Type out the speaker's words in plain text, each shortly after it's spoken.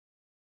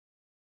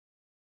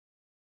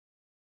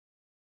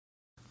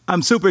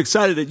I'm super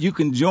excited that you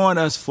can join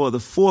us for the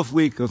 4th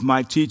week of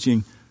my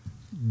teaching,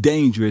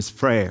 Dangerous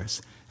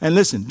Prayers. And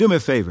listen, do me a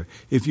favor.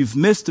 If you've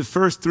missed the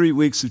first 3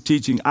 weeks of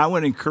teaching, I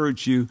want to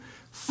encourage you,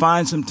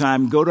 find some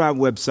time, go to our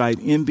website,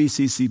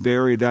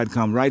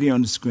 NBCCBayArea.com, right here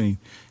on the screen,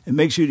 and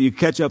make sure that you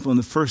catch up on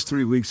the first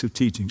 3 weeks of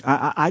teaching.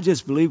 I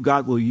just believe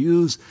God will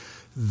use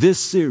this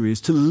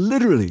series to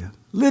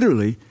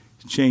literally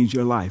change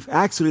your life.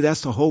 Actually,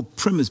 that's the whole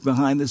premise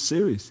behind this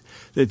series.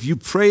 That if you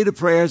pray the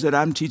prayers that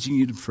I'm teaching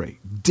you to pray,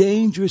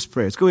 dangerous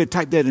prayers, go ahead,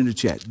 type that in the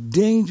chat,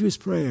 dangerous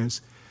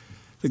prayers,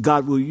 that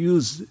God will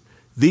use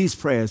these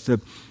prayers to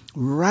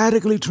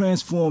radically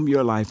transform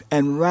your life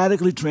and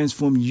radically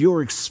transform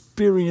your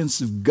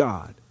experience of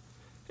God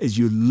as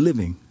you're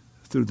living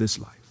through this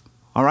life.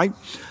 All right?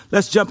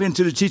 Let's jump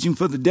into the teaching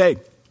for the day.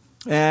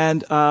 And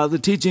the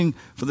teaching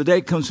for the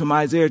day comes from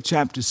Isaiah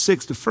chapter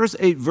 6. The first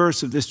 8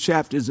 verses of this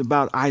chapter is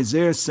about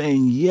Isaiah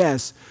saying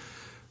yes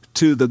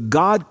to the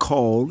God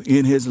call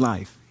in his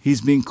life. He's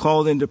being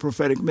called into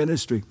prophetic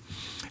ministry.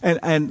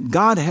 And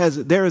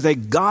there is a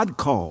God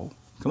call.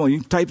 Come on,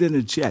 you type it in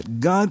the chat.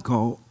 God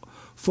call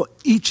for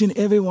each and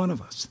every one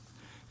of us.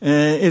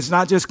 And it's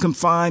not just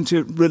confined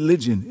to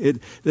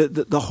religion.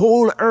 The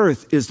whole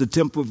earth is the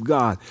temple of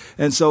God.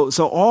 And so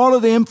all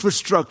of the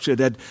infrastructure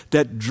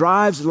that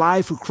drives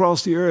life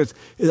across the earth,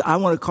 I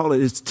want to call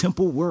it, it's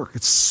temple work.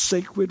 It's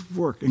sacred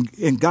work.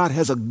 And God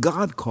has a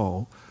God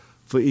call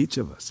for each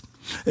of us.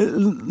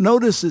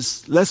 Notice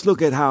this. Let's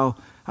look at how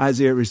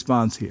Isaiah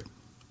responds here.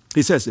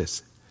 He says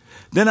this,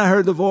 "Then I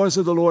heard the voice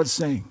of the Lord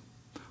saying,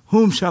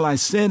 'Whom shall I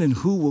send and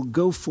who will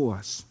go for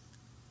us?'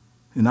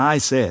 And I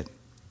said,"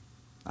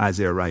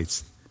 Isaiah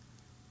writes,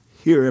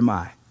 "Here am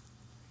I,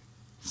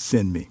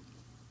 send me."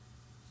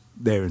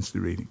 There ends the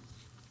reading.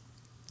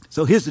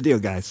 So here's the deal,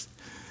 guys.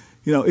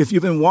 You know, if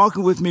you've been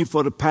walking with me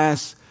for the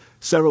past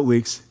several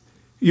weeks,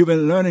 you've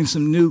been learning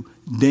some new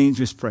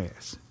dangerous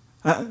prayers.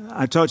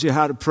 I taught you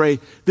how to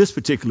pray this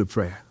particular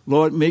prayer.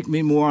 Lord, make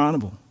me more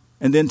honorable.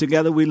 And then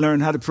together we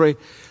learned how to pray,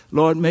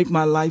 Lord, make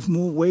my life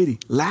more weighty.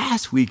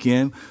 Last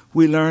weekend,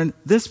 we learned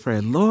this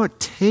prayer, Lord,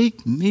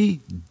 take me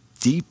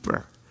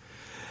deeper.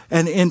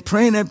 And in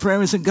praying that prayer,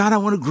 I said, God, I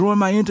want to grow in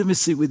my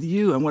intimacy with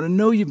you. I want to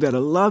know you better,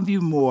 love you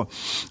more.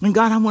 And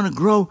God, I want to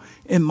grow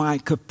in my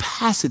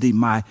capacity,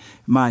 my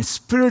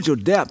spiritual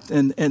depth,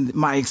 and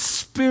my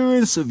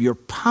experience of your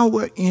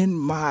power in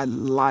my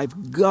life.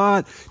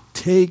 God,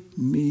 take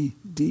me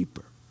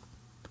deeper.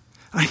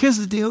 Now, here's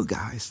the deal,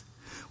 guys.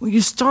 When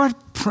you start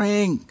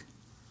praying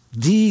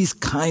these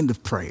kind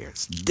of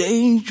prayers,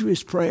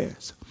 dangerous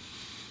prayers,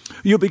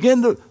 you'll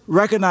begin to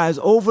recognize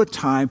over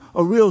time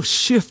a real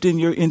shift in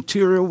your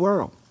interior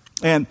world.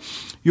 And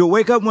you'll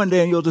wake up one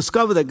day and you'll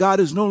discover that God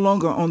is no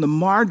longer on the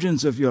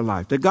margins of your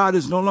life, that God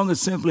is no longer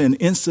simply an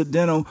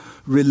incidental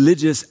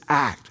religious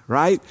act,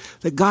 right?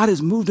 That God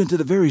has moved into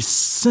the very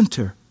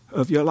center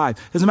of your life.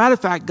 As a matter of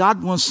fact,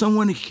 God wants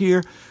someone to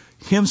hear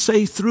him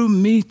say through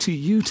me to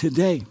you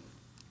today,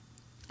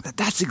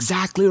 that's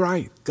exactly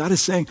right. God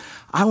is saying,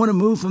 I want to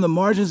move from the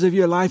margins of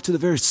your life to the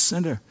very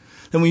center.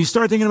 And when you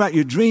start thinking about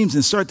your dreams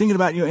and start thinking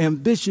about your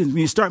ambitions, when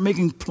you start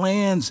making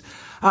plans,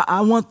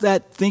 I want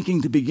that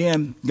thinking to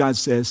begin, God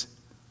says,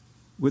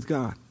 with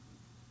God.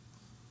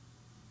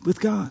 With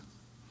God.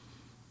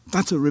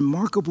 That's a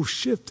remarkable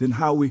shift in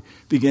how we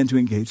begin to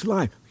engage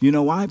life. You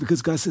know why?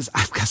 Because God says,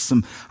 I've got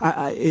some,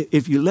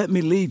 if you let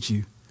me lead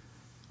you,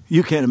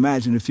 you can't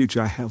imagine the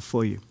future I have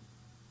for you.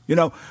 You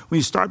know, when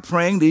you start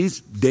praying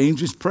these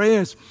dangerous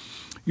prayers,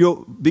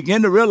 you'll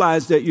begin to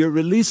realize that you're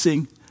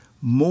releasing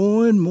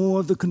more and more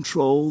of the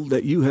control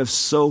that you have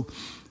so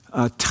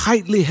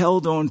tightly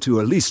held on to,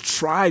 or at least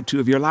tried to,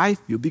 of your life.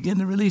 You'll begin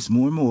to release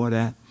more and more of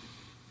that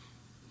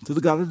to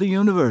the God of the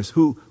universe,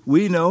 who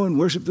we know and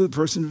worship through the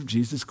person of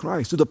Jesus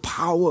Christ, to the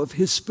power of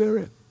his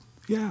Spirit.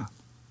 Yeah.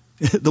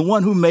 The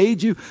one who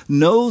made you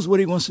knows what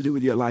he wants to do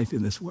with your life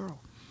in this world.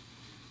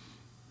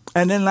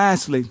 And then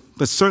lastly,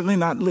 but certainly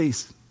not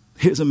least,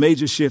 here's a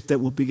major shift that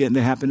will begin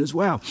to happen as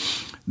well.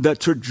 The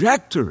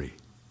trajectory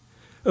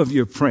of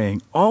your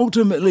praying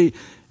ultimately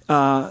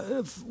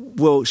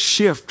will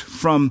shift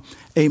from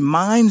a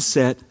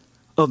mindset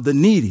of the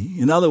needy.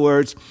 In other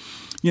words,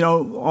 you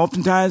know,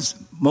 oftentimes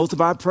most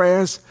of our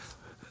prayers,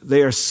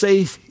 they are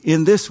safe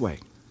in this way.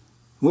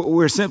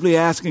 We're simply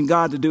asking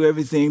God to do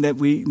everything that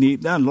we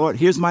need done. Lord,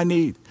 here's my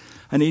need.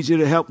 I need you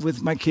to help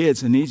with my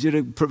kids. I need you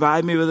to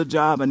provide me with a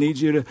job. I need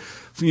you to,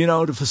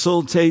 to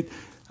facilitate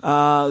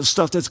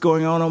stuff that's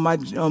going on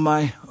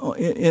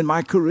in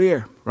my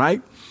career,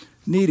 right?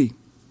 Needy.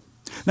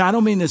 Now, I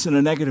don't mean this in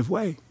a negative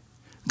way.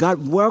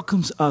 God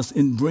welcomes us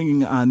in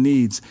bringing our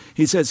needs.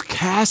 He says,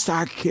 cast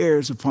our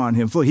cares upon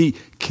him, for he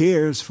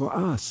cares for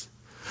us.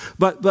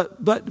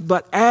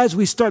 But as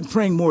we start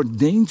praying more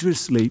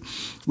dangerously,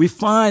 we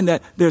find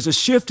that there's a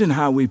shift in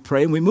how we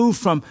pray. And we move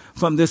from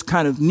this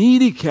kind of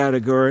needy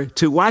category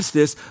to, watch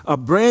this, a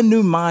brand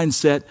new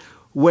mindset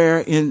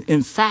where,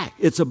 in fact,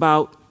 it's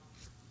about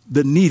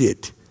the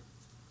needed,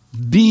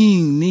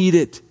 being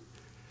needed.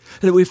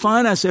 That we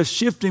find ourselves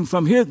shifting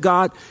from, here,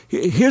 God,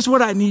 here's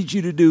what I need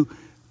you to do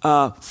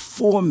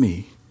for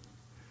me,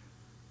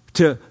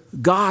 to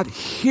God,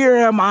 here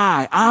am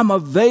I. I'm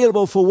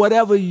available for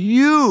whatever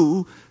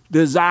you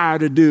desire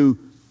to do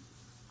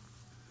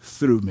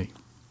through me.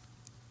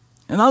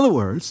 In other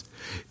words,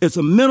 it's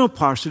a mental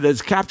posture that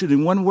is captured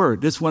in one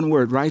word, this one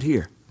word right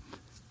here.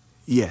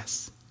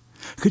 Yes.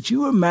 Could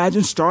you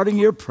imagine starting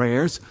your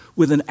prayers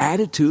with an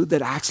attitude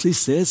that actually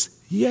says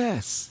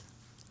yes?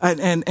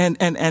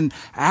 And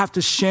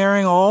after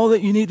sharing all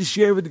that you need to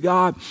share with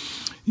God,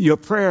 your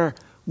prayer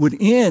would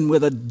end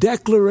with a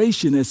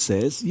declaration that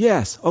says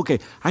yes. Okay,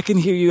 I can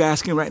hear you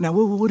asking right now,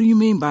 well, what do you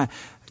mean by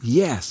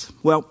yes?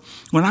 Well,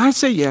 when I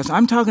say yes,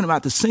 I'm talking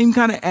about the same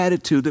kind of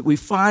attitude that we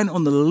find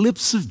on the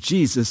lips of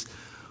Jesus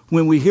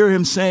when we hear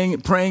him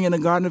praying in the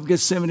Garden of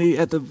Gethsemane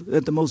at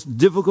the most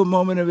difficult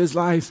moment of his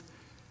life.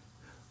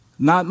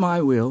 Not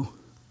my will,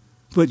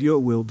 but your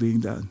will being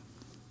done.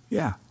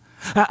 Yeah.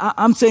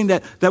 I'm saying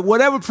that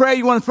whatever prayer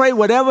you want to pray,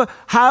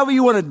 however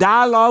you want to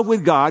dialogue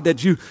with God,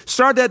 that you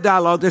start that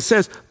dialogue that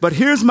says, but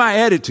here's my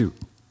attitude.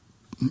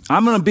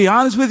 I'm going to be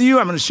honest with you.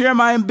 I'm going to share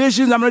my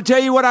ambitions. I'm going to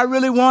tell you what I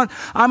really want.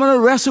 I'm going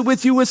to wrestle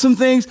with you with some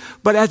things.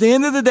 But at the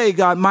end of the day,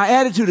 God, my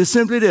attitude is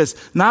simply this.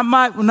 Not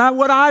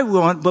what I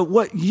want, but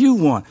what you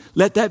want.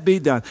 Let that be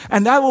done.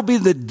 And that will be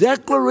the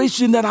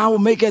declaration that I will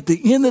make at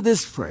the end of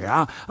this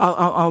prayer.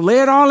 I'll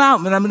lay it all out,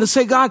 and I'm going to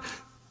say, God,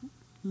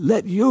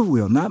 let your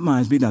will, not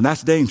mine, be done.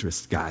 That's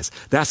dangerous, guys.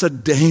 That's a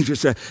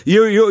dangerous.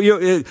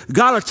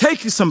 God will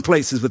take you some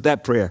places with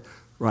that prayer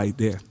right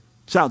there.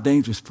 Shout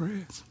dangerous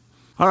prayers.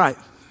 All right.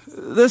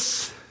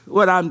 This,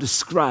 what I'm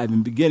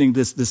describing, beginning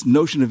this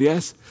notion of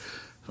yes,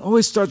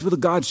 always starts with a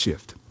God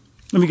shift.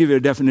 Let me give you a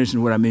definition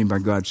of what I mean by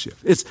God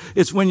shift.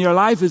 It's when your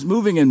life is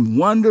moving in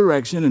one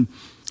direction and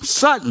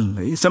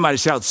suddenly, somebody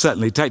shout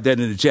suddenly, type that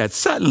in the chat.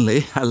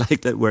 Suddenly, I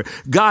like that word.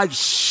 God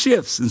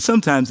shifts, and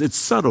sometimes it's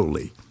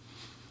subtly.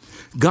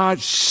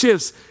 God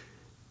shifts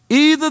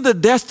either the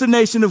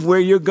destination of where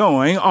you're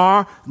going,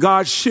 or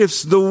God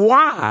shifts the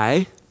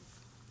why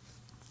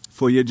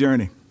for your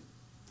journey.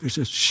 There's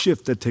a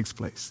shift that takes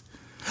place.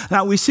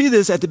 Now, we see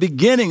this at the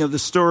beginning of the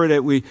story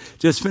that we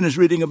just finished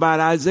reading about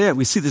Isaiah.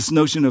 We see this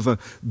notion of a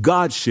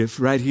God shift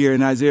right here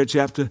in Isaiah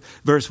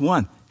verse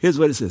 1. Here's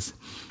what it says.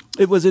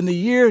 It was in the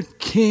year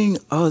King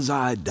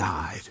Uzziah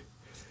died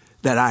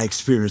that I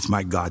experienced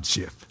my God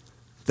shift.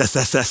 That's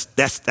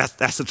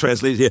the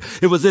translation here.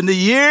 It was in the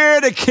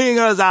year that King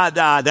Uzziah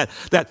died that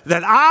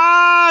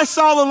I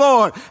saw the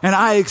Lord and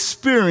I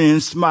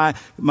experienced my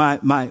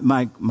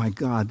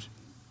God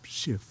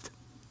shift.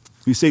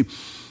 You see,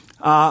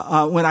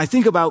 when I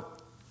think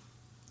about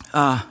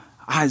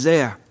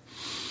Isaiah,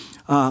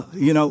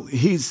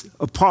 he's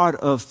a part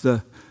of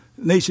the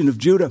nation of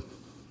Judah.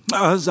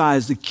 Uzziah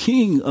is the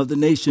king of the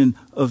nation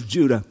of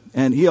Judah,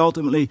 and he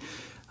ultimately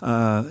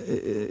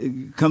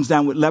comes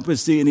down with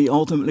leprosy, and he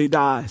ultimately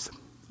dies.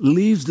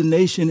 Leaves the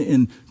nation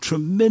in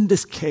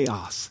tremendous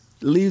chaos.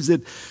 Leaves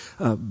it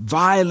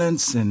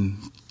violence and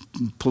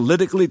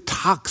politically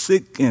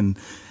toxic, and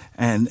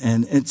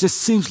it just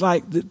seems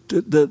like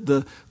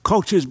the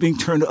culture is being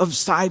turned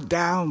upside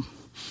down.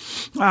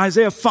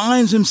 Isaiah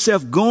finds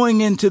himself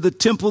going into the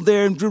temple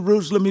there in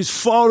Jerusalem. He's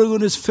falling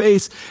on his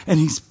face and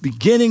he's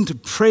beginning to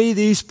pray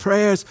these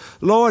prayers.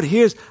 Lord,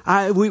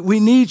 we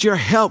need your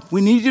help.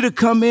 We need you to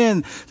come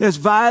in. There's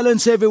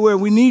violence everywhere.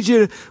 We need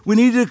you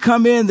to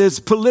come in. There's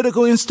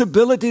political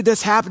instability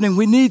that's happening.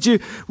 We need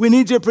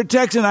your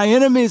protection. Our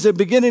enemies are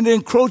beginning to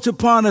encroach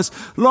upon us.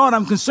 Lord,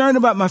 I'm concerned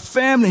about my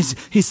family.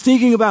 He's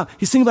thinking about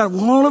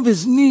all of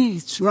his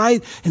needs,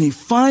 right? And he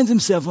finds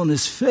himself on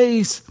his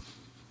face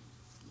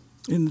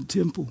in the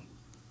temple.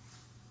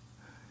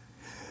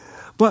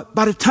 But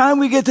by the time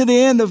we get to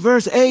the end of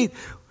verse 8,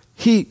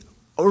 he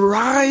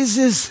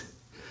arises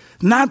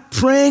not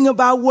praying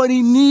about what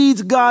he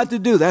needs God to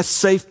do. That's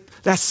safe,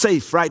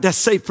 right? That's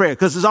safe prayer,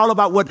 because it's all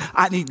about what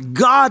I need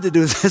God to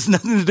do. It has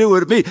nothing to do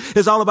with me.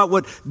 It's all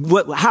about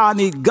how I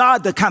need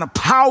God to kind of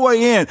power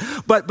in.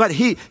 But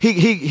he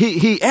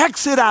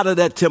exit out of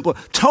that temple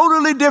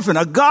totally different.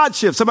 A God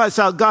shift. Somebody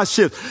shout God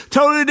shift.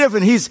 Totally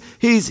different. He's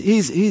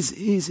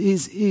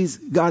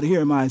God,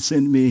 here am I,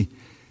 send me.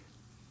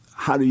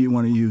 How do you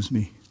want to use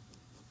me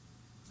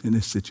in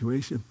this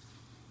situation?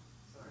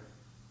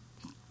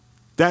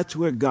 That's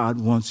where God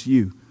wants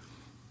you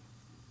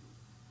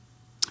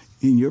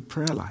in your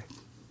prayer life.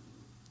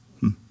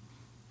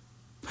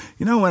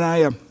 When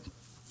I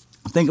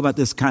think about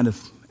this kind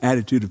of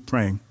attitude of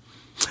praying,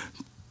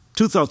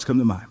 two thoughts come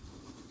to mind.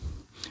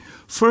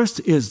 First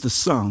is the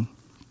song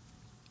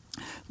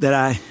that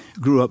I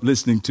grew up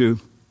listening to,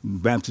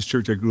 Baptist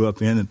church I grew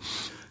up in, and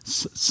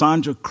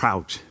Sandra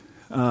Crouch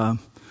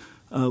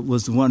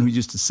was the one who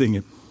used to sing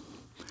it.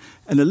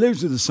 And the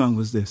lyrics of the song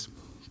was this: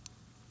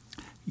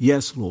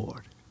 yes,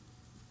 Lord.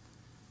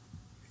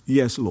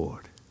 Yes,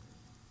 Lord.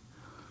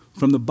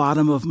 From the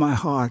bottom of my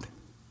heart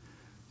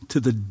to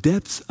the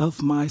depths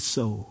of my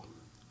soul.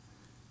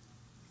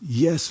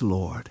 Yes,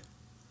 Lord.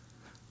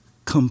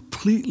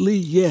 Completely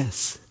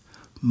yes.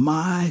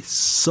 My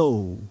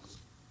soul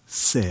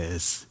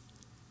says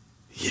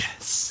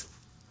yes.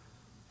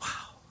 Wow.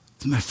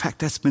 As a matter of fact,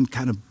 that's been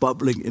kind of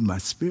bubbling in my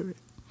spirit.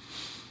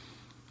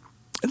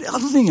 And the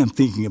other thing I'm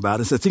thinking about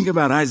is I think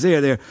about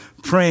Isaiah there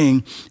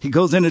praying. He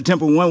goes into the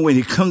temple one way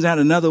and he comes out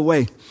another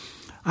way.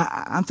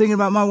 I'm thinking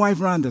about my wife,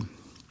 Rhonda.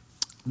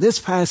 This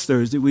past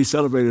Thursday, we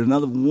celebrated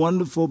another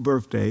wonderful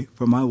birthday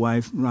for my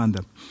wife,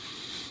 Rhonda.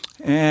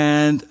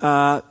 And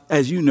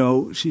as you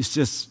know, she's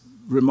just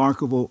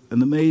remarkable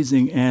and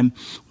amazing. And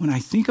when I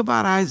think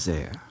about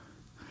Isaiah,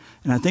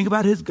 and I think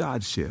about his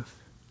Godship,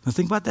 I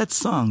think about that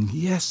song,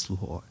 Yes,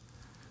 Lord,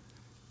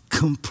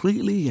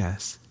 completely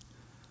yes,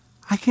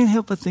 I can't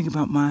help but think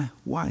about my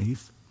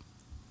wife,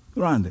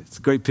 Rhonda. It's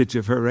a great picture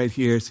of her right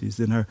here. She's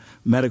in her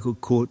medical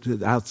coat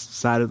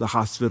outside of the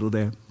hospital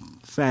there.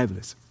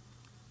 Fabulous.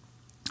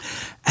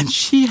 And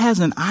she has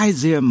an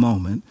Isaiah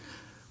moment,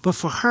 but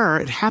for her,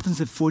 it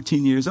happens at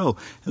 14 years old.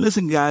 And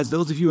listen, guys,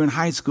 those of you in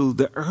high school,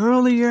 the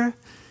earlier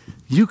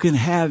you can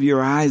have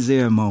your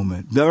Isaiah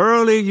moment, the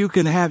earlier you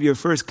can have your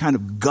first kind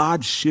of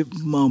Godship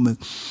moment,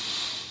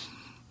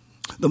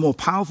 the more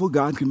powerful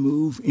God can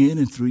move in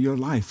and through your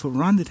life. For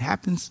Rhonda, it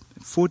happens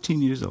at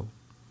 14 years old.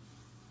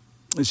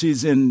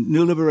 She's in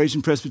New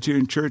Liberation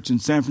Presbyterian Church in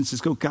San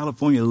Francisco,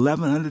 California,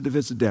 1100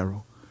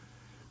 Divisadero.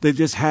 They've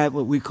just had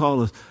what we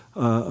call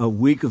a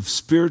week of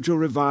spiritual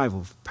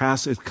revival.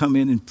 Pastors come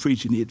in and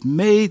preach, and it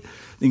made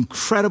the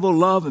incredible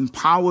love and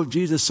power of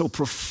Jesus so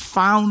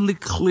profoundly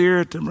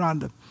clear to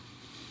Rhonda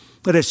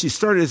that as she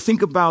started to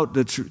think about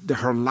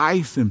her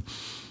life and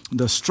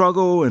the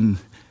struggle and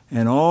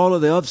all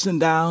of the ups and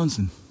downs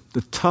and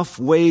the tough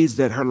ways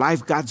that her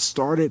life got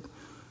started,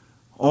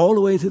 all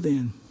the way to the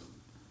end,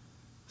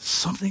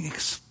 something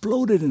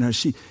exploded in her.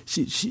 She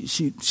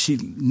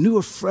knew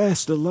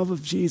afresh the love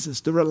of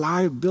Jesus, the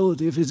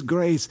reliability of his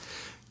grace,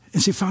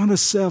 and she found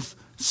herself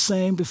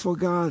saying before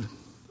God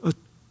a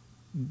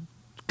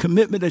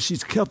commitment that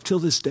she's kept till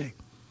this day.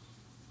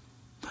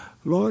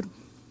 Lord,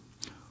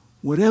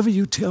 whatever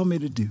you tell me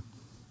to do,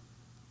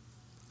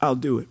 I'll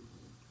do it.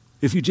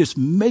 If you just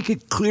make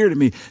it clear to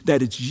me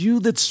that it's you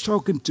that's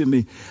talking to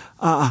me,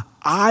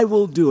 I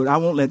will do it. I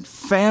won't let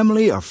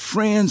family or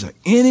friends or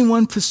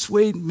anyone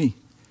persuade me.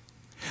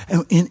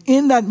 And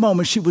in that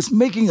moment, she was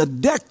making a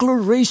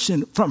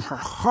declaration from her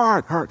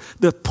heart.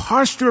 The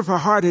posture of her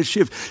heart had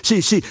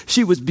shifted.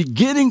 She was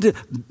beginning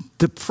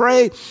to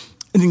pray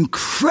an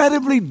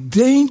incredibly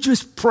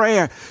dangerous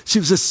prayer. She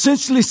was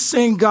essentially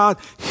saying, God,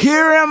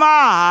 here am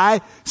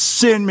I,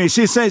 send me.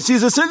 She's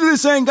essentially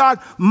saying, God,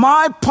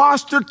 my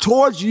posture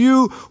towards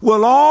you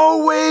will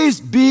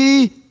always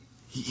be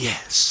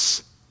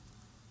yes.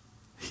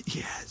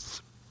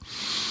 Yes.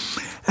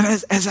 And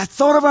as I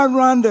thought about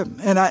Rhonda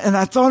and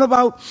I thought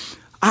about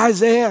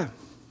Isaiah,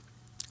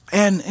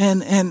 and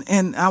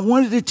I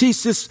wanted to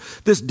teach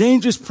this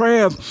dangerous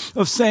prayer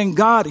of saying,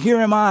 God, here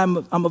am I,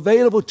 I'm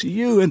available to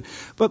you.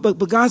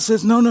 But God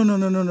says, no.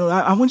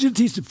 I want you to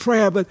teach the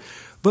prayer, but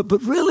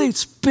really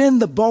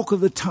spend the bulk of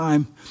the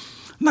time,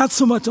 not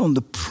so much on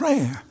the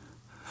prayer,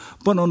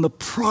 but on the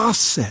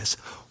process.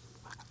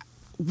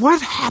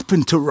 What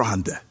happened to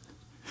Rhonda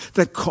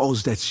that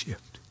caused that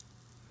shift?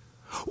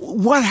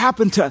 What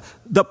happened to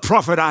the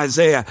prophet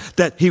Isaiah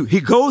that he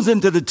goes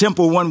into the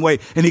temple one way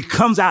and he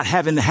comes out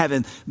having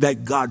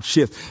that God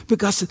shift?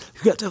 Because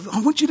I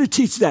want you to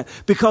teach that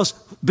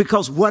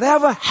because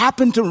whatever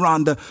happened to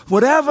Rhonda,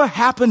 whatever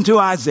happened to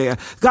Isaiah,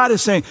 God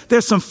is saying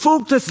there's some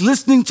folk that's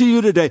listening to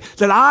you today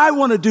that I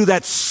want to do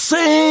that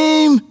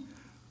same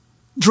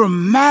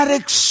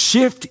dramatic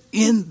shift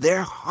in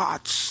their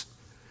hearts.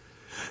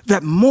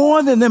 That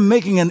more than them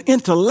making an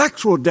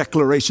intellectual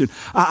declaration,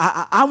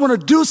 I want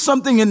to do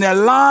something in their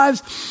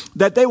lives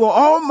that they will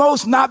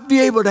almost not be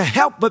able to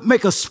help but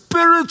make a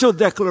spiritual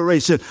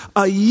declaration.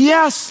 A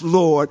yes,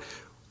 Lord,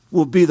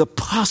 will be the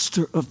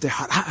posture of their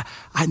heart.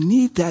 I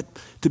need that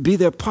to be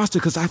their posture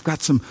because I've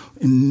got some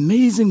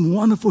amazing,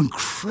 wonderful,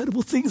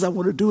 incredible things I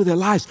want to do with their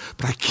lives,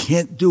 but I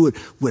can't do it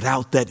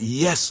without that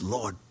yes,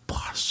 Lord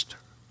posture.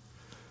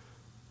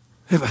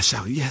 Everybody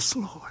shout, yes,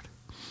 Lord.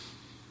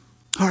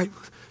 All right.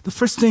 The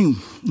first thing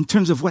in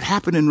terms of what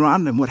happened in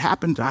Rhonda and what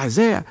happened to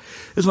Isaiah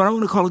is what I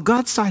want to call a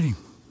God sighting.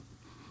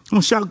 I'm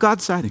going to shout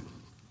God sighting.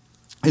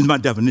 Is my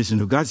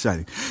definition of God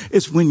sighting.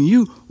 It's when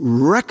you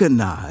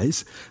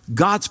recognize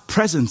God's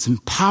presence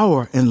and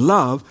power and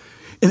love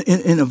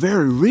in a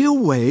very real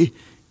way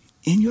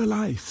in your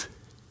life.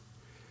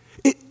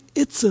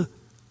 It's a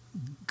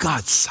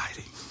God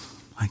sighting.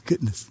 My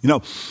goodness. You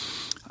know,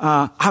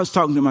 I was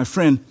talking to my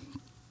friend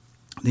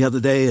the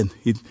other day, and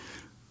he'd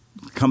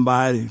come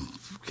by and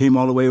came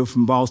all the way over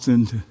from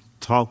Boston to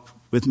talk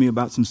with me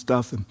about some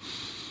stuff. And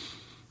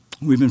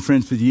we've been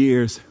friends for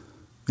years.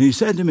 And he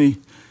said to me,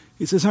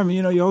 he says, Hurmon,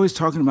 you know, you're always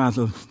talking about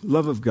the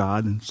love of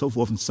God and so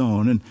forth and so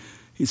on. And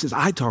he says,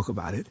 I talk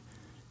about it.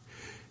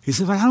 He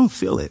said, but I don't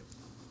feel it.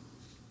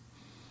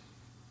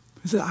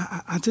 He said,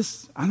 I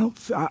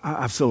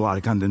feel a lot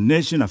of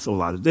condemnation. I feel a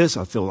lot of this.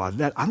 I feel a lot of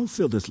that. I don't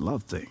feel this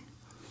love thing.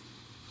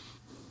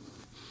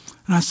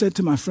 And I said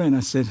to my friend,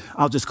 I said,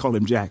 I'll just call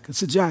him Jack. I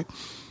said, Jack,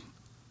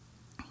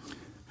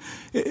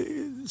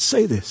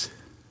 say this.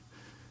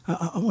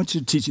 I want you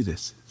to teach you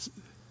this.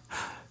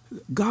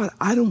 God,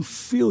 I don't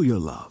feel your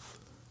love,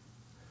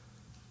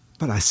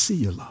 but I see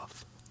your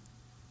love.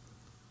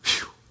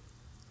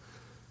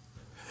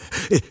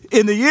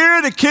 In the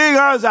year that King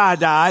Uzziah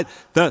died,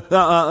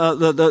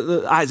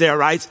 Isaiah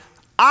writes,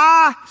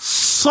 I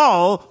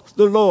saw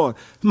the Lord.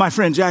 My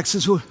friend Jack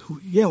says, well,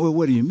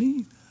 what do you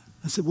mean?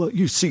 I said, well,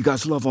 you see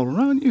God's love all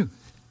around you.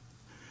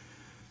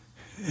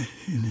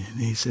 And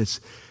he says,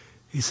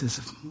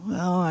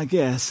 well, I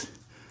guess.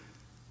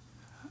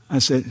 I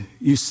said,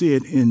 you see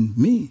it in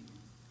me.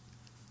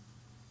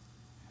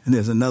 And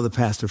there's another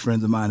pastor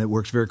friend of mine that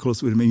works very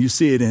closely with him, and you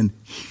see it in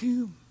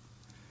him.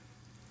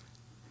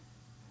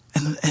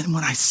 And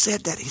when I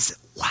said that, he said,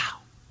 wow.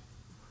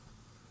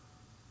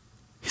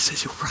 He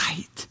says, you're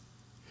right.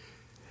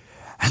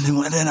 And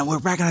then I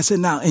went back and I said,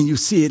 now, and you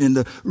see it in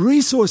the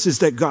resources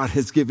that God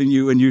has given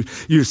you, and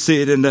you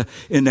see it in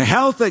the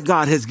health that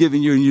God has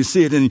given you, and you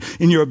see it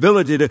in your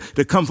ability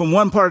to come from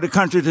one part of the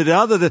country to the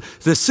other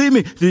to see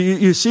me.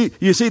 You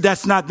see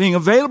that's not being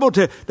available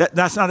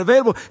that's not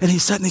available. And he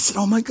suddenly said,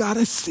 oh my God,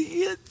 I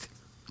see it.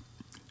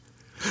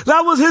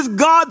 That was his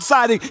God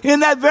sighting. In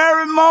that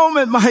very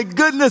moment, my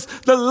goodness,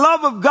 the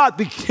love of God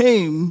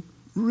became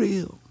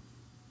real.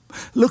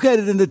 Look at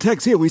it in the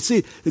text here. We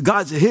see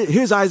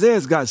here's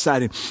Isaiah's God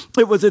sighting.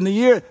 It was in the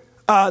year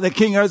that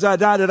King Uzziah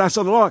died that I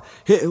saw the Lord.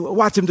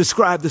 Watch him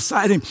describe the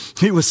sighting.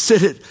 He was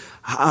seated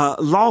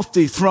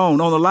lofty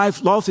throne, on the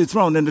lofty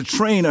throne, and the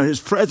train or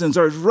his presence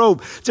or his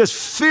robe just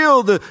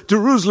filled the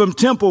Jerusalem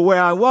temple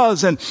where I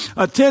was, and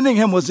attending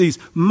him was these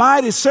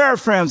mighty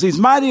seraphims, these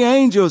mighty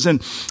angels,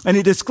 and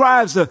he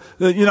describes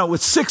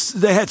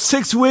they had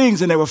 6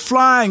 wings, and they were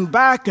flying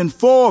back and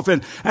forth,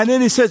 and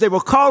then he says they were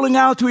calling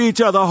out to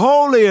each other,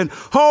 holy and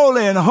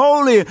holy and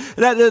holy.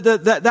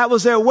 That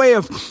was their way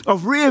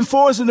of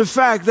reinforcing the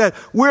fact that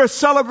we're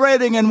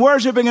celebrating and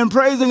worshiping and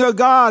praising a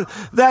God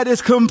that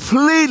is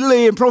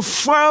completely and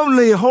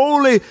profoundly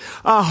holy.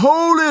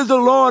 Holy is the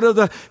Lord of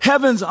the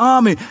heavens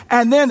army.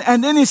 And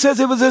then he says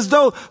it was as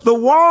though the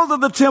walls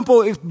of the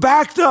temple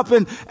backed up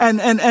and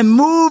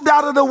moved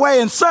out of the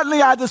way. And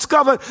suddenly I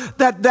discovered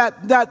that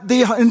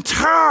the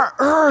entire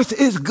earth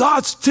is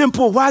God's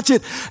temple. Watch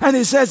it. And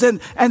he says,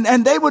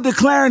 and they were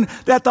declaring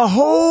that the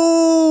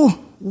whole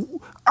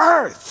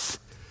earth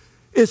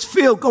is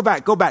filled. Go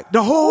back.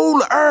 The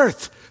whole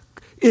earth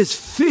is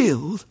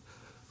filled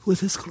with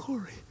his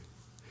glory.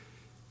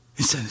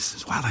 He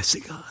says, wow, I see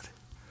God.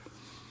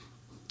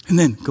 And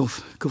then go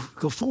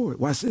forward.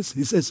 Watch this.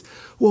 He says,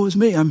 woe is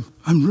me, I'm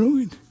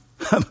ruined.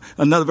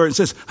 Another verse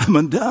says, I'm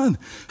undone.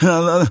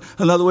 And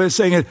another way of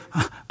saying it,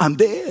 I'm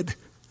dead.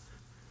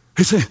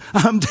 He said,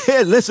 I'm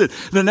dead. Listen,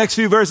 the next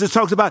few verses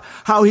talks about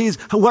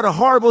what a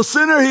horrible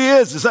sinner he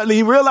is. Suddenly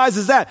he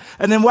realizes that.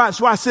 And then watch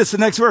this, the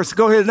next verse.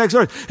 Go ahead, the next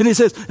verse. And he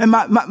says, and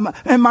my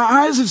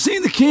eyes have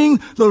seen the King,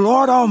 the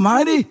Lord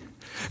Almighty.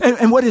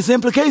 And what his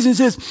implications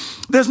is,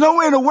 there's no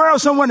way in the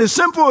world someone as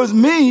simple as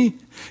me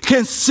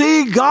can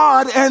see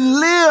God and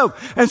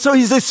live. And so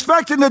he's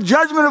expecting the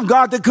judgment of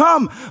God to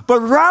come. But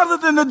rather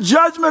than the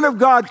judgment of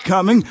God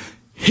coming,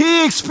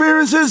 he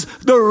experiences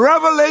the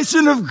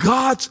revelation of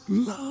God's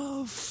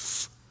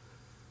love.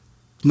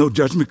 No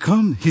judgment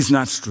comes. He's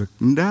not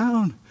stricken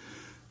down.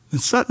 And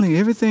suddenly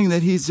everything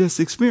that he's just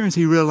experienced,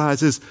 he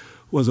realizes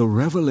was a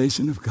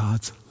revelation of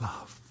God's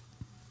love.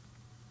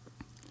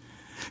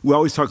 We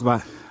always talk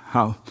about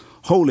how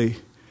holy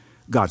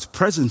God's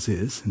presence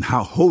is and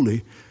how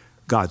holy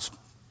God's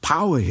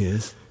power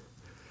is.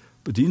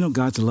 But do you know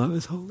God's love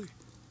is holy?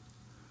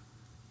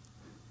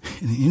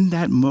 And in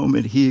that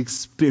moment, he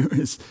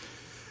experienced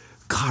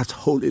God's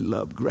holy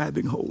love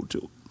grabbing hold to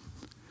him.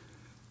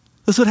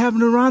 That's what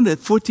happened to Rhonda at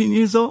 14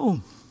 years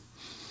old.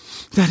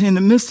 That in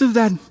the midst of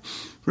that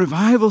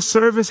revival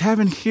service,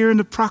 hearing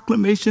the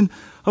proclamation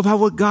about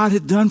what God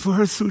had done for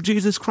her through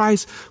Jesus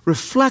Christ,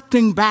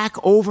 reflecting back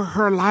over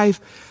her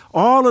life,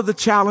 all of the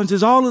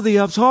challenges, all of the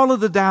ups, all of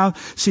the downs,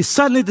 she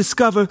suddenly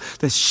discovered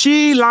that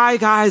she,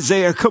 like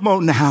Isaiah, come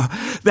on now,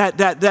 that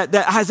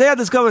Isaiah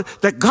discovered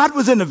that God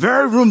was in the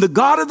very room, the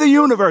God of the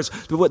universe.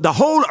 The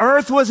whole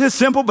earth was his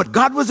temple, but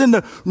God was in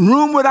the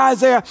room with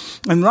Isaiah.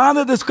 And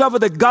Rhonda discovered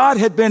that God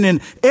had been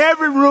in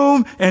every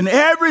room and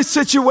every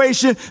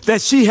situation that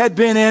she had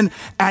been in.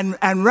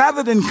 And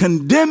rather than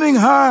condemning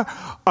her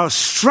or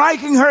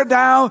striking her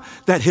down,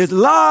 that his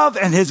love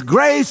and his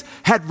grace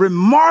had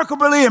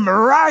remarkably and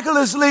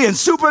miraculously and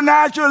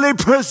supernaturally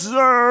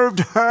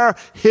preserved her.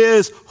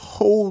 His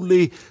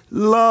holy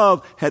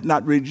love had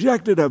not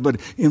rejected her,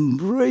 but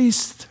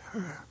embraced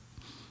her.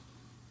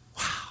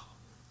 Wow.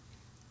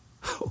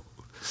 Oh,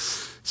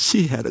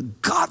 she had a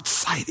God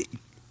sighting.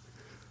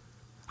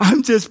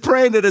 I'm just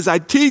praying that as I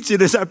teach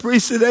and as I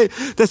preach today,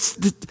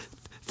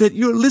 that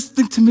you're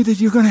listening to me,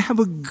 that you're going to have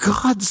a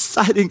God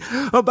sighting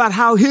about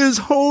how his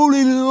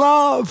holy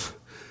love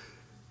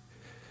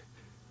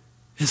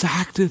is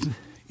active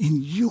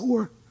in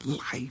your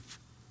life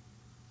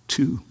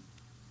too.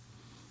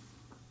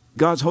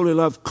 God's holy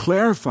love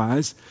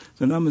clarifies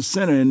that I'm a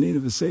sinner in need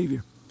of a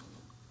Savior.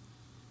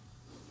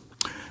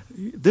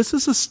 This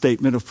is a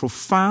statement of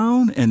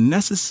profound and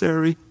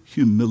necessary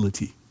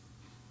humility.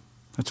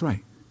 That's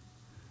right.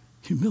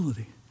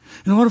 Humility.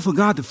 In order for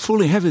God to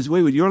fully have his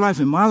way with your life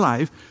and my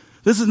life,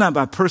 This is not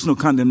about personal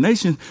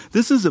condemnation.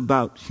 This is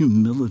about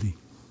humility.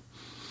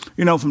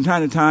 You know, from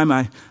time to time,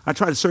 I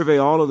try to survey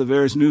all of the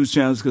various news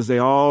channels because they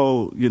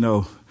all,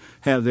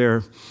 have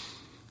their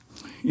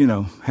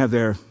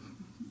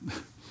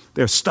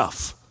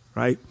stuff,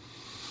 right?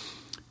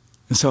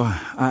 And so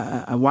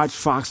I watch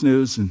Fox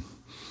News, and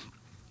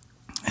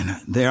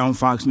they're on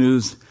Fox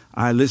News.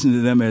 I listen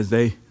to them as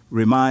they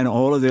remind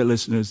all of their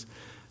listeners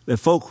that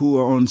folk who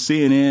are on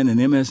CNN and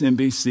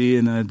MSNBC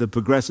and the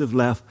progressive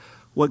left,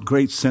 what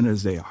great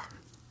sinners they are.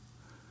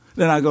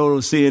 Then I go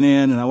to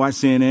CNN and I watch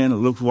CNN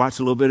and watch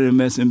a little bit of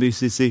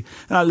MSNBC,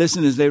 and I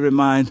listen as they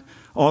remind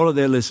all of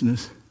their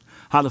listeners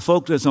how the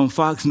folk that's on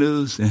Fox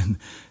News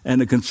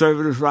and the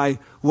conservative right,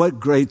 what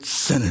great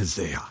sinners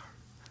they are.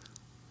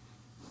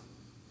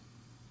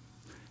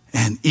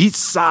 And each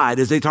side,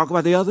 as they talk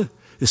about the other,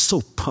 is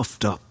so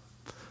puffed up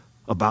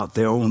about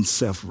their own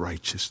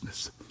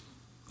self-righteousness.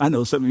 I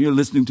know some of you are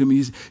listening to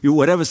me,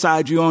 whatever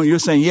side you're on, you're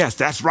saying, yes,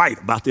 that's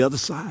right about the other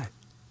side.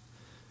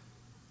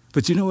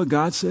 But you know what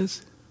God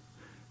says?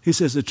 He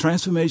says the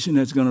transformation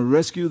that's going to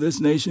rescue this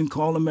nation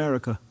called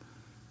America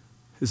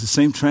is the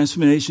same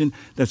transformation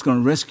that's going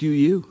to rescue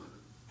you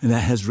and that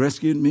has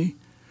rescued me.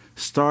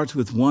 Starts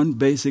with one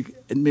basic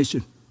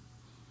admission.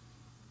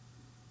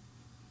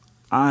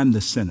 I'm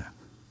the sinner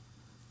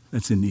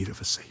that's in need of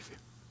a Savior.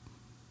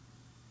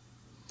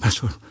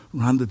 That's what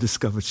Rhonda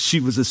discovered. She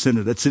was a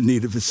sinner that's in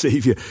need of a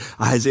Savior.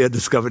 Isaiah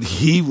discovered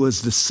he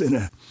was the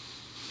sinner.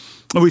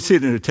 And we see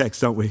it in the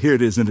text, don't we? Here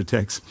it is in the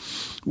text.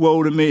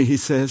 Woe to me, he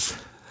says,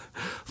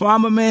 for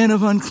I'm a man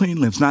of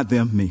unclean lips, not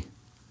them, me.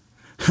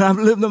 I've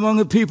lived among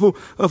a people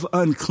of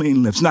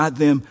unclean lips, not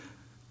them.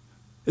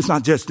 It's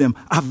not just them.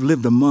 I've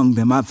lived among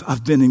them.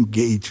 I've been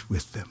engaged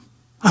with them.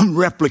 I'm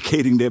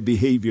replicating their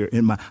behavior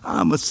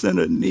I'm a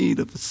sinner in need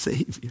of a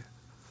Savior.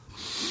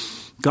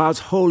 God's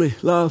holy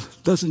love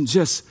doesn't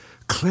just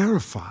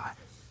clarify,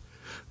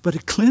 but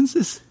it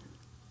cleanses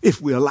if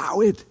we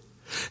allow it.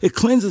 It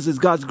cleanses as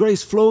God's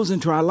grace flows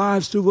into our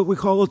lives through what we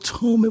call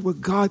atonement, where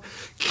God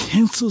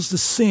cancels the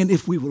sin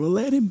if we will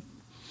let him.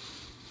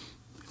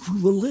 If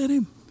we will let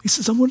him. He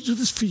says, I want to do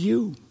this for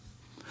you.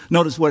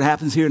 Notice what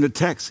happens here in the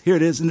text. Here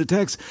it is in the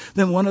text.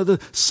 Then one of the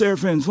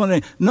seraphims,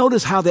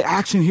 notice how the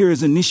action here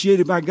is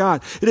initiated by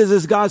God. It is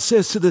as God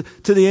says to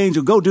the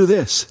angel, go do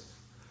this.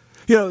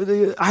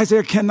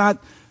 Isaiah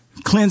cannot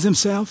cleanse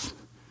himself.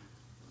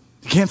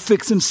 He can't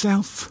fix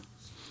himself.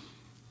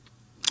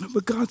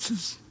 But God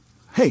says,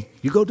 hey,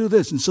 you go do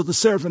this. And so the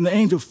seraphim, the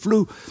angel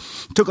flew,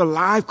 took a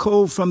live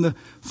coal from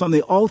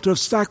the altar of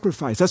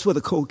sacrifice. That's where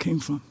the coal came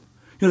from.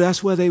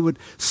 That's where they would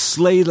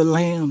slay the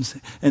lambs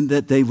and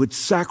that they would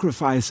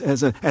sacrifice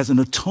as an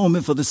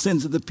atonement for the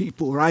sins of the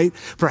people, right?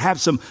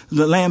 Perhaps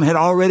the lamb had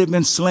already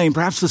been slain.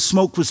 Perhaps the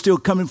smoke was still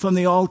coming from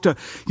the altar,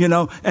 and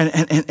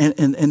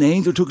the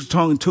angel took his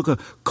tongue and took a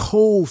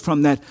coal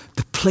from the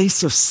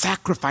place of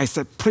sacrifice,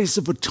 that place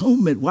of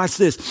atonement. Watch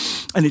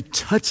this. And he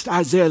touched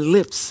Isaiah's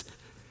lips.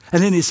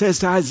 And then he says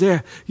to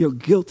Isaiah, your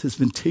guilt has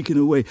been taken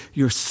away.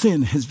 Your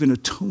sin has been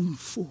atoned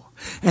for.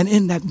 And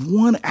in that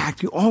one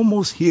act, you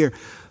almost hear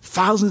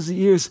thousands of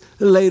years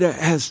later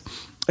as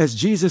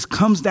Jesus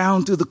comes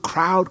down through the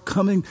crowd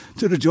coming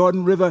to the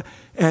Jordan River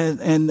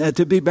and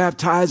to be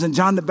baptized. And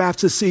John the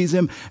Baptist sees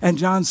him. And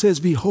John says,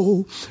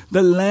 behold,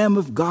 the Lamb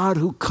of God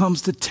who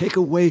comes to take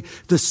away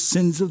the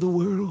sins of the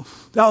world.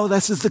 Oh,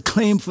 that's just the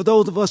claim for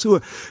those of us who are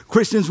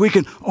Christians. We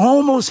can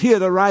almost hear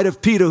the right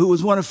of Peter, who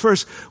was one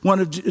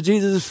of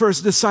Jesus'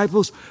 first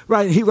disciples.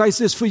 Right? He writes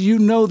this, for you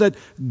know that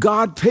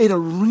God paid a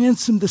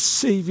ransom to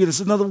save you. That's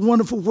another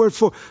wonderful word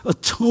for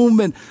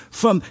atonement,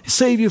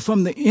 save you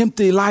from the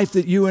empty life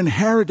that you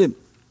inherited.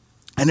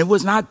 And it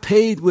was not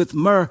paid with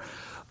myrrh,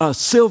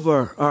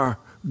 silver, or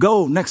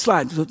gold. Next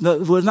slide. It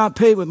was not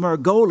paid with myrrh,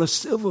 gold, or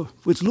silver,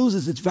 which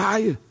loses its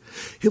value.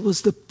 It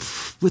was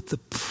with the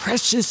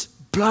precious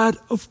blood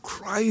of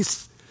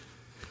Christ.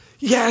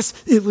 Yes,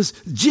 it was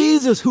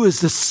Jesus who is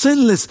the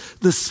sinless,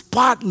 the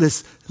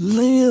spotless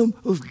Lamb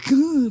of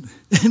God.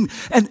 And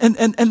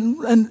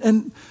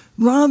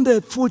Rhonda,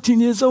 at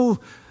 14 years old,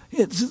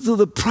 through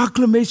the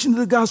proclamation of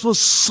the gospel,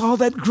 saw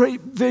that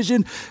great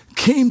vision,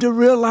 came to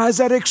realize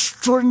that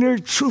extraordinary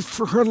truth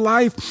for her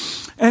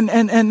life. And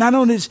not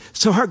only,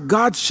 so her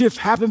God shift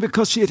happened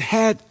because she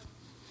had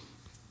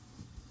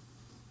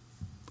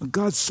a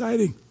God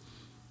sighting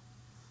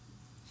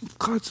of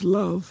God's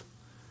love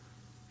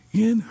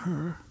in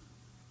her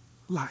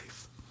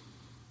life.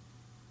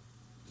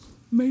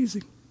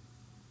 Amazing.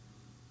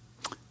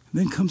 And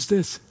then comes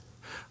this.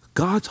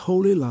 God's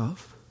holy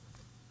love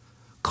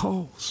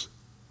calls.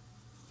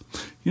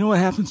 You know what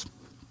happens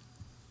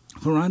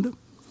for Rhonda?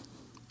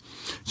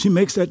 She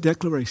makes that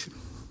declaration.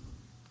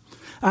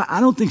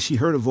 I don't think she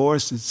heard a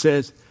voice that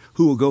says,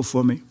 who will go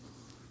for me?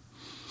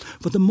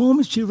 But the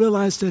moment she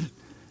realized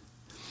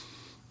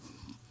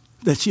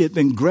that she had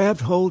been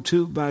grabbed hold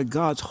to by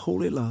God's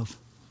holy love,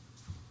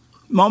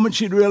 the moment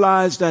she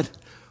realized that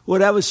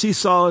whatever she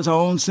saw as her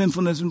own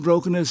sinfulness and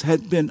brokenness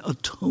had been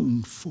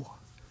atoned for,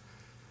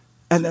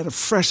 and that a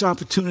fresh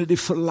opportunity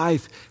for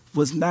life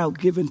was now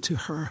given to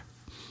her,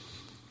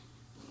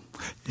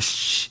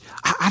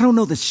 I don't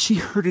know that she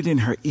heard it in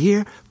her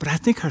ear, but I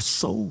think her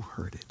soul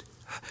heard it.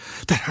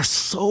 That her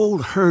soul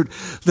heard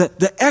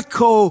the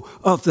echo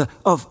of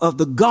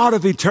the God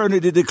of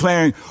eternity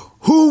declaring,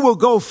 who will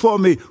go for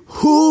me?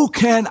 Who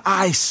can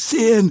I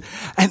send?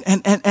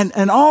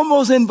 And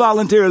almost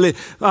involuntarily,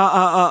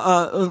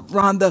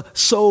 Rhonda's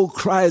soul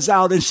cries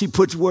out and she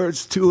puts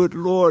words to it.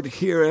 Lord,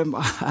 here am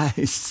I,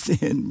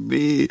 send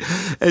me.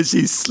 And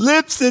she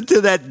slips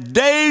into that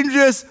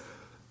dangerous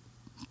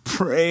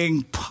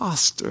praying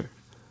posture.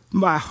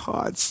 My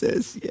heart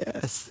says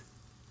yes.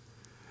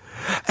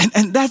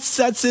 And that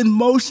sets in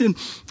motion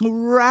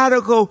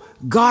radical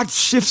God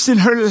shifts in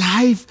her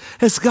life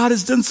as God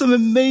has done some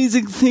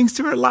amazing things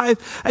to her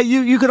life.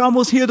 You could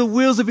almost hear the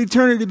wheels of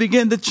eternity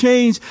begin to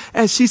change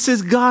as she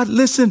says, God,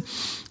 listen,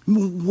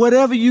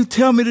 whatever you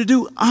tell me to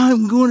do,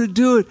 I'm going to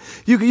do it.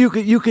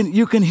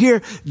 You can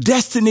hear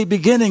destiny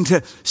beginning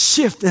to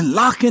shift and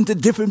lock into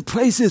different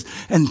places.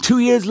 And 2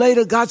 years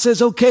later, God says,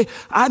 okay,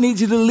 I need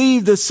you to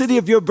leave the city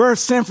of your birth,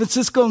 San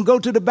Francisco, and go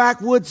to the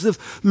backwoods of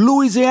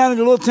Louisiana,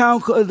 the little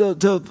town,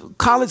 the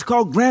college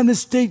called Grambling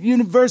State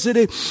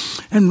University.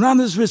 And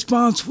Rhonda's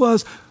response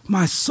was,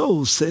 my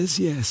soul says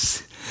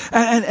yes.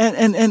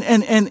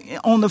 And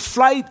on the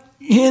flight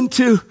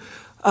into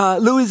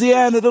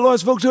Louisiana, the Lord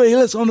spoke to her. Hey,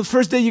 listen, on the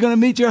first day you're going to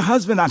meet your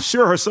husband. I'm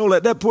sure her soul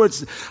at that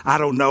point, I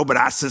don't know, but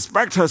I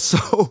suspect her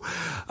soul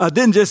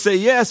didn't just say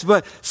yes,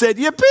 but said,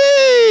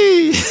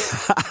 yippee!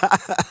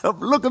 I'm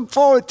looking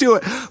forward to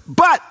it.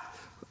 But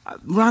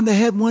Rhonda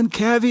had one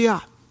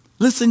caveat.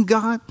 Listen,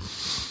 God,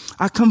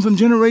 I come from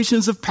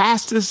generations of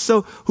pastors,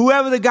 so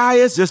whoever the guy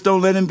is, just don't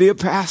let him be a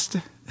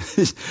pastor.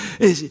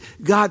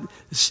 God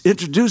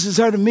introduces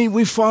her to me.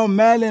 We fall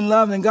madly in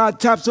love, and God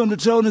taps on the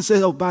shoulder and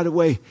says, oh, by the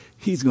way,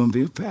 he's going to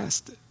be a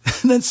pastor.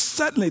 And then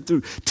suddenly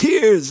through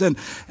tears and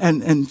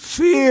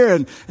fear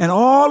and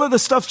all of the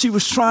stuff she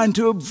was trying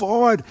to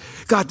avoid,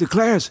 God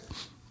declares,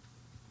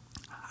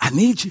 I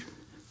need you.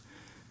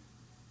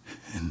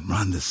 And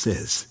Rhonda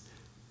says,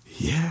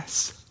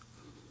 yes.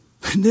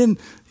 And then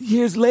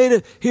years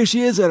later, here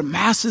she is at a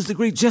master's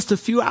degree, just a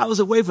few hours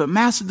away from a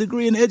master's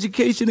degree in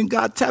education. And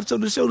God taps on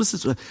the shoulder and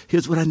says, well,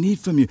 here's what I need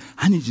from you.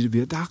 I need you to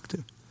be a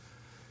doctor.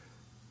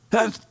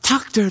 A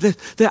doctor that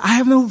I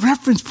have no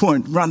reference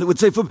point, Rhonda would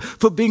say,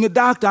 for being a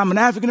doctor. I'm an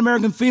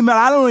African-American female.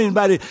 I don't know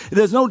anybody.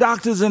 There's no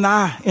doctors in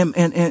our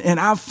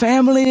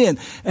family. And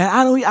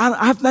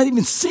I've not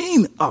even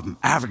seen an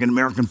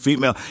African-American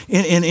female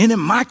in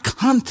my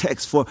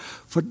context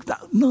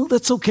no,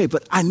 that's okay,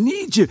 but I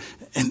need you.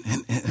 And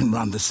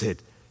Rhonda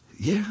said,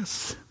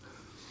 yes.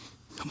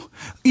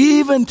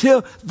 Even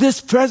till this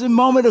present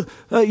moment,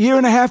 a year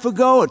and a half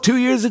ago or 2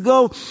 years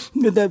ago,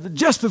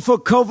 just before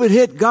COVID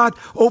hit, God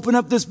opened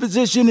up this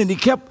position and he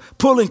kept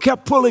pulling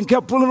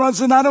around,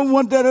 saying, I don't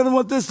want that. I don't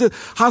want this. The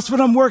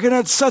hospital I'm working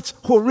at, such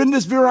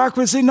horrendous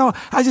bureaucracy. No,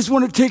 I just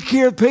want to take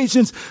care of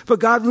patients. But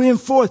God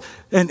reinforced.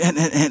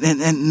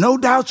 And no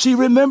doubt she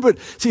remembered.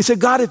 She said,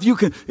 God,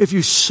 if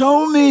you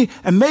show me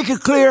and make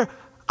it clear,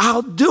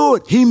 I'll do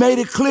it. He made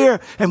it clear.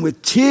 And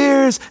with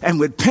tears and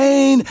with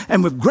pain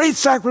and with great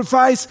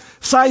sacrifices,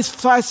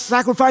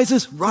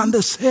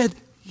 Rhonda said,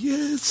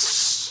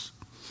 yes.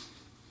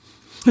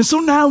 And so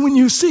now when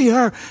you see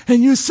her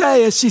and you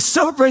say, as she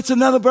celebrates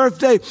another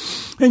birthday,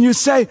 and you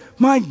say,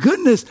 my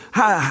goodness,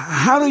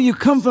 how do you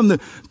come from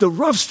the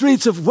rough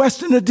streets of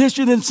Western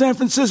Addition in San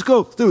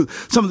Francisco through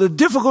some of the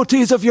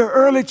difficulties of your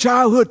early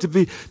childhood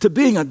to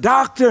being a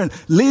doctor and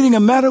leading a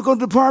medical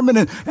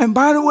department? And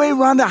by the way,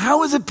 Rhonda,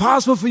 how is it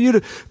possible for you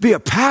to be a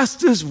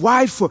pastor's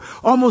wife for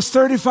almost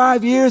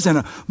 35 years and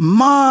a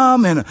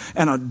mom and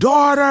a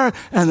daughter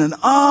and an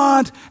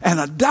aunt and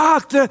a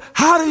doctor?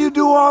 How do you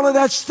do all of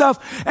that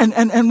stuff?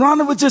 And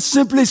Rhonda would just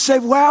simply say,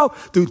 well,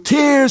 through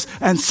tears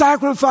and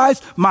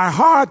sacrifice, my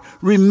heart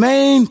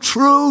remained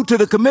true to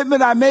the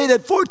commitment I made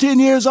at 14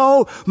 years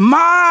old.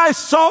 My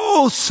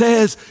soul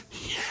says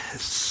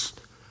yes.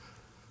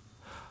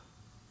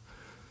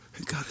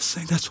 And God is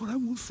saying, that's what I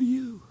want for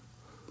you.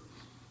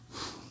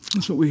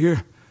 That's what we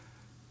hear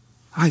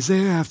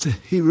Isaiah after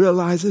he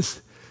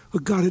realizes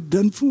what God had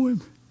done for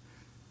him.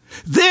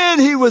 Then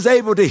he was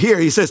able to hear.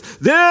 He says,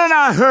 then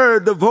I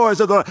heard the voice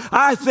of the Lord.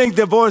 I think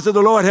the voice of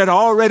the Lord had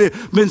already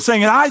been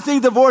singing. I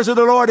think the voice of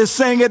the Lord is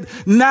saying it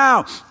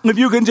now. If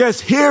you can just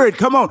hear it,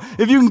 come on.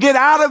 If you can get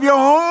out of your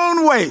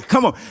own way,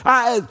 come on.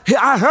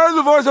 I heard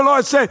the voice of the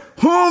Lord say,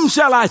 whom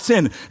shall I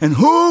send? And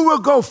who will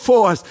go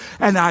for us?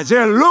 And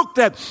Isaiah looked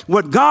at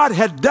what God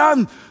had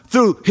done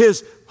through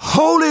his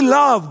holy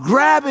love,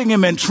 grabbing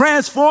him and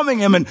transforming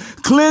him and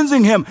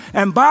cleansing him.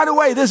 And by the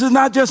way, this is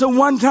not just a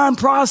one-time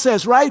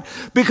process, right?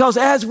 Because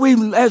as we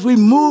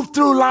move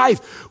through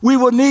life, we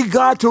will need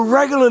God to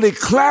regularly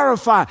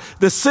clarify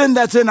the sin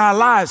that's in our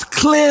lives,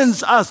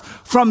 cleanse us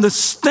from the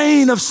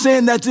stain of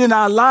sin that's in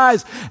our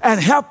lives, and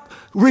help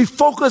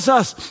refocus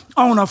us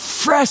on a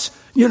fresh,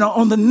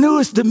 on the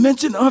newest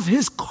dimension of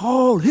his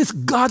call, his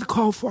God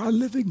call for our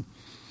living.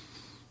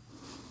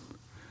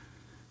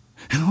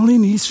 And all he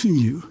needs from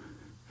you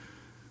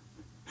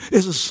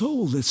is a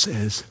soul that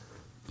says,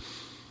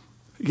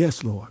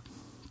 yes, Lord,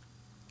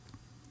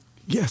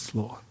 Yes,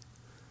 Lord.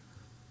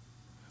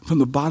 From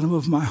the bottom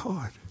of my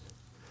heart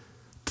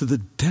to the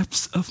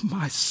depths of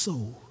my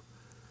soul.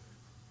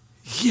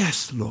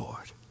 Yes,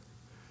 Lord.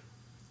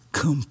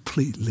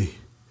 Completely.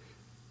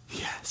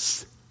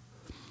 Yes.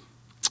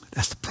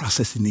 That's the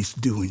process He needs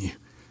to do in you.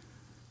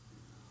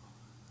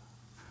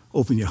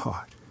 Open your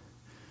heart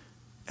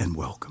and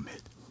welcome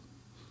it.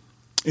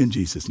 In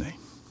Jesus' name.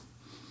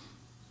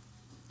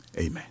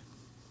 Amen.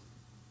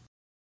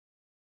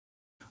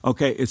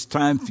 Okay, it's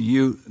time for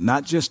you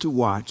not just to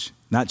watch,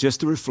 not just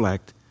to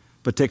reflect,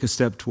 but take a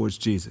step towards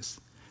Jesus.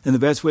 And the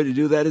best way to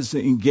do that is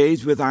to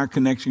engage with our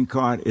connection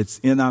card. It's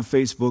in our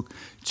Facebook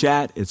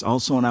chat. It's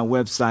also on our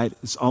website.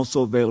 It's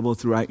also available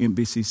through our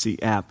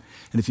NBCC app.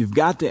 And if you've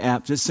got the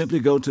app, just simply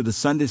go to the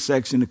Sunday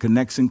section, the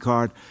connection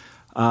card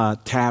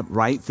tab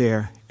right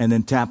there, and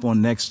then tap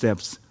on Next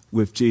Steps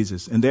with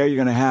Jesus. And there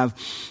you're going to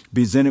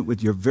be presented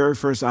with your very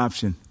first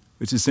option,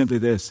 which is simply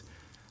this.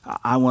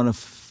 I want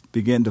to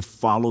begin to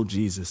follow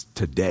Jesus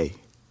today.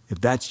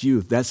 If that's you,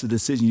 if that's the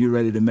decision you're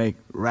ready to make,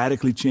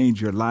 radically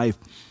change your life,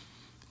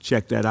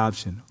 check that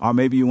option. Or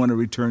maybe you want to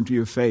return to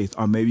your faith,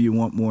 or maybe you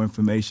want more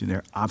information. There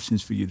are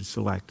options for you to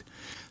select.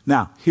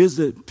 Now, here's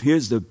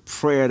the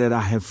prayer that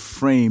I have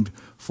framed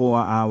for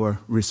our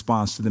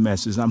response to the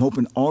message. I'm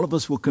hoping all of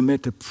us will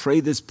commit to pray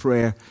this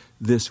prayer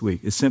this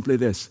week. It's simply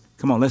this.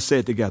 Come on, let's say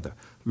it together.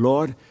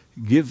 Lord,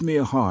 give me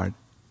a heart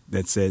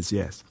that says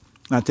yes.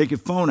 Now take your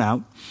phone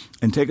out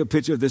and take a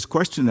picture of this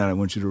question that I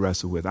want you to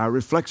wrestle with, our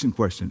reflection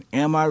question.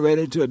 Am I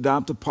ready to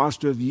adopt a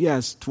posture of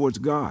yes towards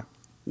God?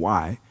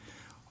 Why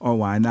or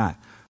why not?